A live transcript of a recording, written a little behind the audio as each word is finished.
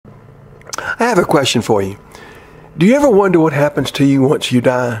I have a question for you. Do you ever wonder what happens to you once you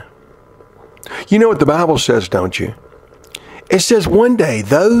die? You know what the Bible says, don't you? It says one day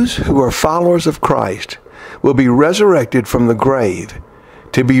those who are followers of Christ will be resurrected from the grave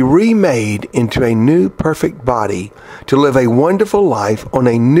to be remade into a new perfect body to live a wonderful life on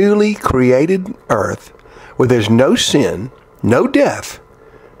a newly created earth where there's no sin, no death,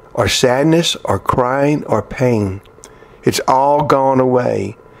 or sadness, or crying, or pain. It's all gone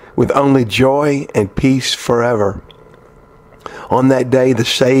away with only joy and peace forever. On that day, the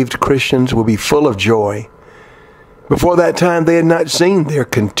saved Christians will be full of joy. Before that time, they had not seen their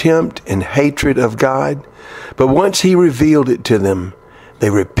contempt and hatred of God, but once He revealed it to them, they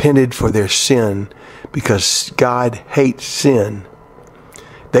repented for their sin because God hates sin.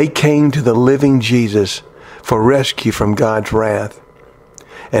 They came to the living Jesus for rescue from God's wrath.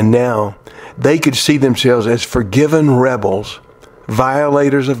 And now they could see themselves as forgiven rebels,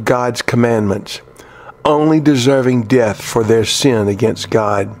 violators of God's commandments, only deserving death for their sin against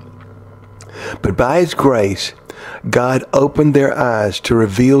God. But by His grace, God opened their eyes to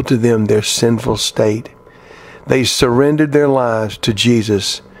reveal to them their sinful state. They surrendered their lives to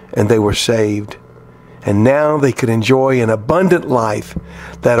Jesus and they were saved. And now they could enjoy an abundant life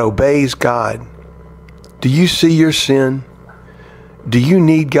that obeys God. Do you see your sin? Do you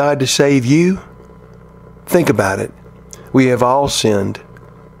need God to save you? Think about it. We have all sinned.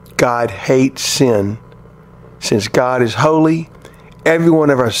 God hates sin. Since God is holy, every one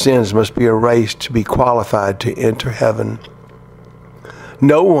of our sins must be erased to be qualified to enter heaven.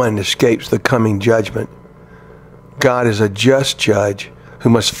 No one escapes the coming judgment. God is a just judge who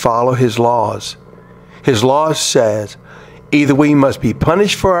must follow His laws. His laws says either we must be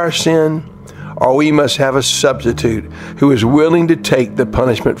punished for our sin or we must have a substitute who is willing to take the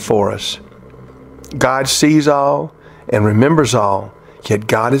punishment for us. God sees all and remembers all, yet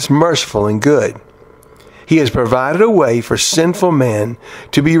God is merciful and good. He has provided a way for sinful man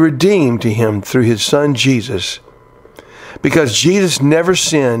to be redeemed to Him through His Son Jesus. Because Jesus never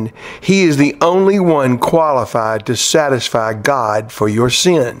sinned, He is the only one qualified to satisfy God for your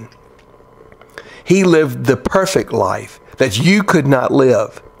sin. He lived the perfect life that you could not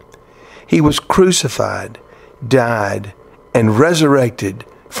live. He was crucified, died, and resurrected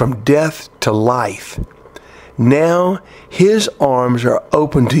from death to life. Now His arms are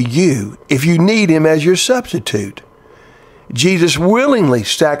open to you if you need Him as your substitute. Jesus willingly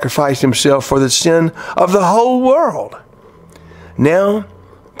sacrificed Himself for the sin of the whole world. Now,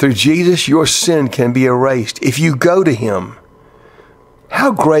 through Jesus, your sin can be erased if you go to Him.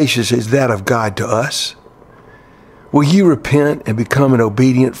 How gracious is that of God to us? Will you repent and become an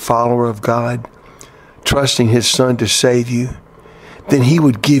obedient follower of God, trusting His Son to save you? Then He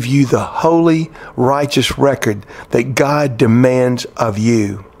would give you the holy, righteous record that God demands of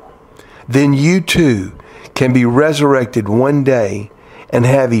you. Then you too can be resurrected one day and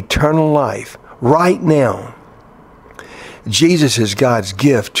have eternal life right now. Jesus is God's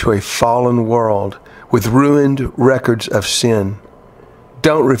gift to a fallen world with ruined records of sin.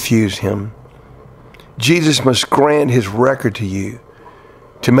 Don't refuse Him. Jesus must grant His record to you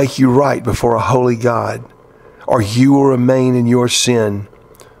to make you right before a holy God, or you will remain in your sin,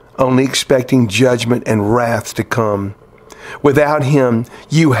 only expecting judgment and wrath to come. Without Him,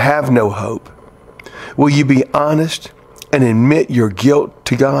 you have no hope. Will you be honest and admit your guilt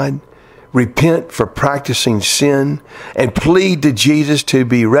to God? Repent for practicing sin and plead to Jesus to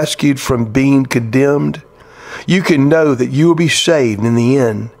be rescued from being condemned? You can know that you will be saved in the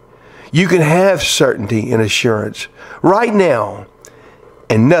end. You can have certainty and assurance right now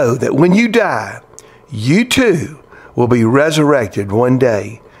and know that when you die, you too will be resurrected one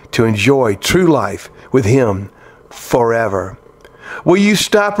day to enjoy true life with Him forever. Will you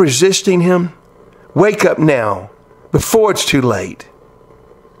stop resisting Him? Wake up now before it's too late.